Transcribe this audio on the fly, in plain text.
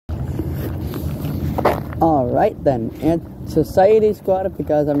Alright then, and Society Squad, if you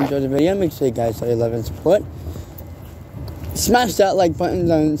guys have enjoyed the video, make sure you guys show your love and support. Smash that like button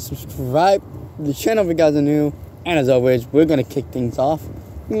and subscribe to the channel if you guys are new. And as always, we're going to kick things off.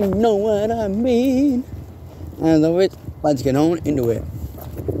 You know what I mean. And as always, let's get on into it.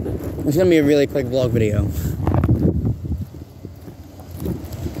 It's going to be a really quick vlog video.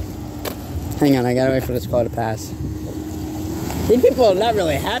 Hang on, I gotta wait for the squad to pass. These people are not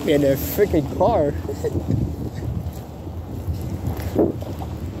really happy in their freaking car.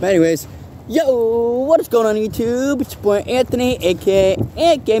 But anyways, yo, what is going on YouTube? It's your boy Anthony, aka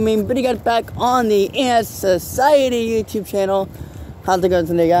Ant Gaming, but you got back on the Ant Society YouTube channel. How's it going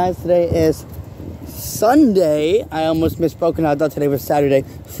today, guys? Today is Sunday. I almost misspoken. I thought today was Saturday.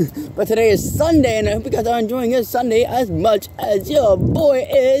 But today is Sunday, and I hope you guys are enjoying your Sunday as much as your boy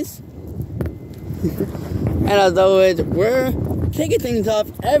is. And as always, we're kicking things off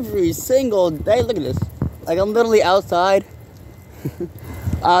every single day. Look at this. Like, I'm literally outside.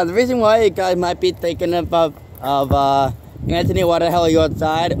 The reason why you guys might be thinking of Anthony, why the hell are you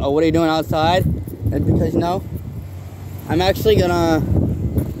outside? Or what are you doing outside? Is because, you know, I'm actually gonna...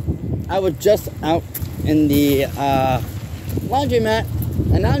 I was just out in the laundromat.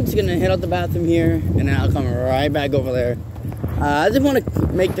 And now I'm just gonna hit out the bathroom here. And then I'll come right back over there. I just want to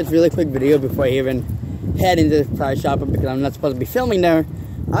make this really quick video before I even head into the prize shopper, because I'm not supposed to be filming there.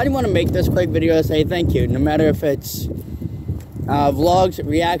 I just want to make this quick video to say thank you, no matter if it's vlogs,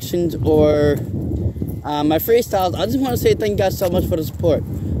 reactions, or my freestyles. I just want to say thank you guys so much for the support.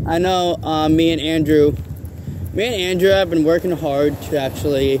 I know me and Andrew have been working hard to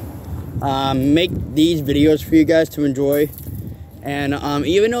actually make these videos for you guys to enjoy. And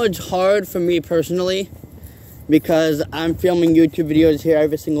even though it's hard for me personally, because I'm filming YouTube videos here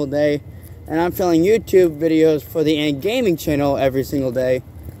every single day, and I'm filming YouTube videos for the Ant Gaming channel every single day.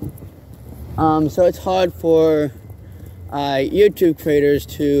 So it's hard for YouTube creators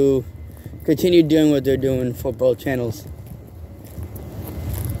to continue doing what they're doing for both channels.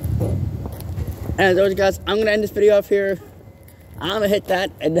 And as always, guys, I'm going to end this video off here. I'm going to hit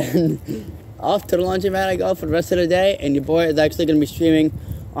that, and then off to the laundromat I go for the rest of the day. And your boy is actually going to be streaming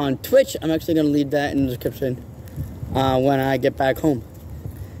on Twitch. I'm actually going to leave that in the description when I get back home.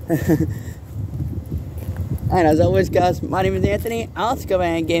 And as always, guys, my name is Anthony. I'll go by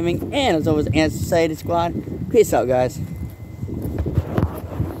Ant Gaming, and as always, Ant Society Squad. Peace out, guys.